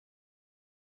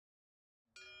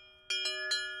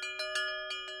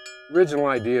Original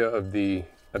idea of the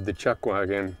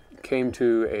Chuckwagon came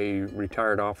to a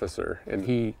retired officer, and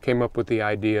he came up with the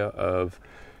idea of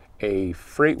a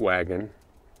freight wagon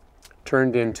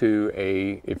turned into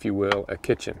a, if you will, a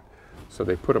kitchen. So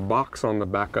they put a box on the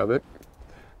back of it.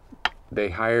 They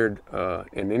hired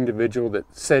an individual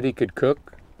that said he could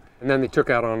cook, and then they took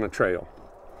out on a trail.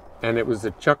 And it was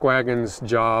the Chuckwagon's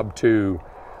job to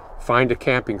find a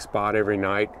camping spot every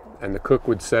night, and the cook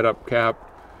would set up camp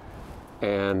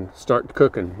and start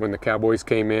cooking. When the cowboys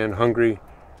came in hungry,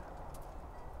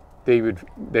 they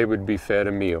would be fed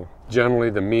a meal.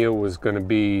 Generally, the meal was going to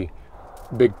be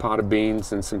a big pot of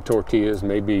beans and some tortillas,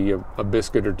 maybe a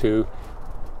biscuit or two.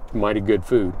 Mighty good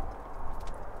food.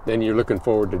 Then you're looking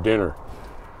forward to dinner.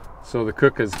 So the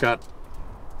cook has got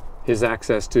his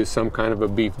access to some kind of a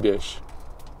beef dish,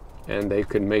 and they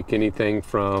can make anything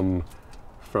from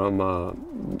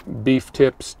beef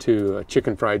tips to a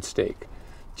chicken fried steak.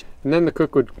 And then the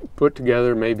cook would put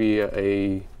together maybe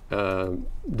a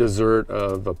dessert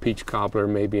of a peach cobbler,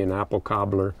 maybe an apple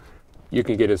cobbler. You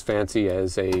can get as fancy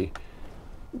as a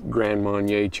Grand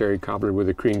Marnier cherry cobbler with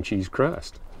a cream cheese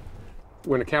crust.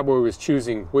 When a cowboy was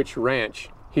choosing which ranch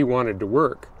he wanted to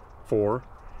work for,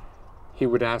 he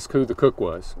would ask who the cook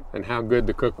was and how good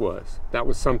the cook was. That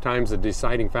was sometimes a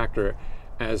deciding factor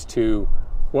as to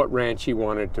what ranch he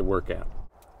wanted to work at.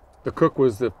 The cook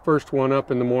was the first one up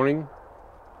in the morning,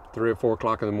 3 or 4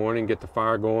 o'clock in the morning, get the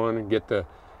fire going, get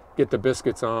the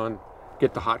biscuits on,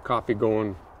 get the hot coffee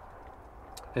going.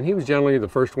 And he was generally the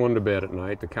first one to bed at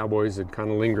night. The cowboys would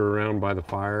kind of linger around by the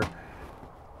fire,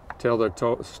 tell their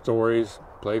stories,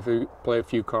 play a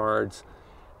few cards,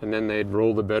 and then they'd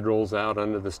roll the bedrolls out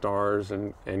under the stars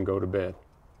and go to bed.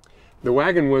 The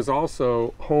wagon was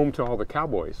also home to all the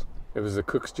cowboys. It was the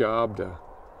cook's job to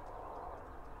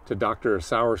doctor a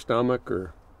sour stomach,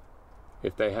 or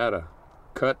if they had a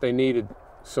cut they needed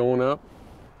sewn up.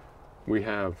 We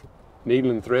have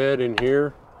needle and thread in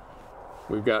here.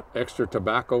 We've got extra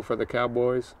tobacco for the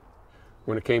cowboys.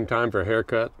 When it came time for a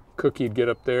haircut, cook, he'd get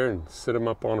up there and sit them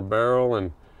up on a barrel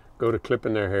and go to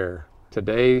clipping their hair.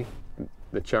 Today,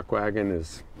 the Chuckwagon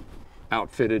is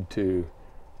outfitted to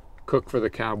cook for the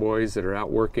cowboys that are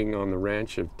out working on the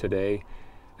ranch of today.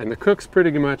 And the cooks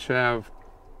pretty much have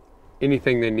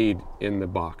anything they need in the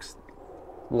box.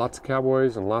 Lots of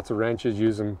cowboys and lots of ranches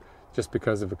use them just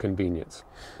because of a convenience.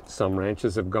 Some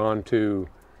ranches have gone to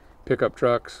pickup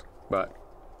trucks, but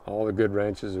all the good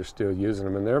ranches are still using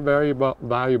them, and they're a very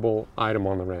valuable item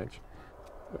on the ranch.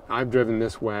 I've driven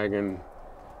this wagon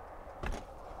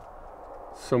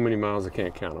so many miles I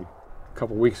can't count them. A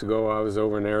couple weeks ago I was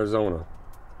over in Arizona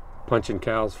punching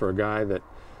cows for a guy that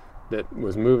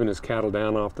was moving his cattle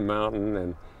down off the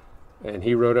mountain, and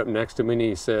he rode up next to me and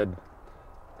he said,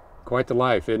 "Quite the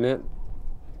life, isn't it?"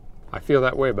 I feel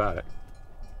that way about it.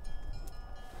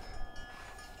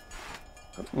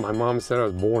 My mom said I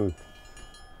was born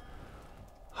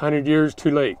 100 years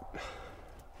too late.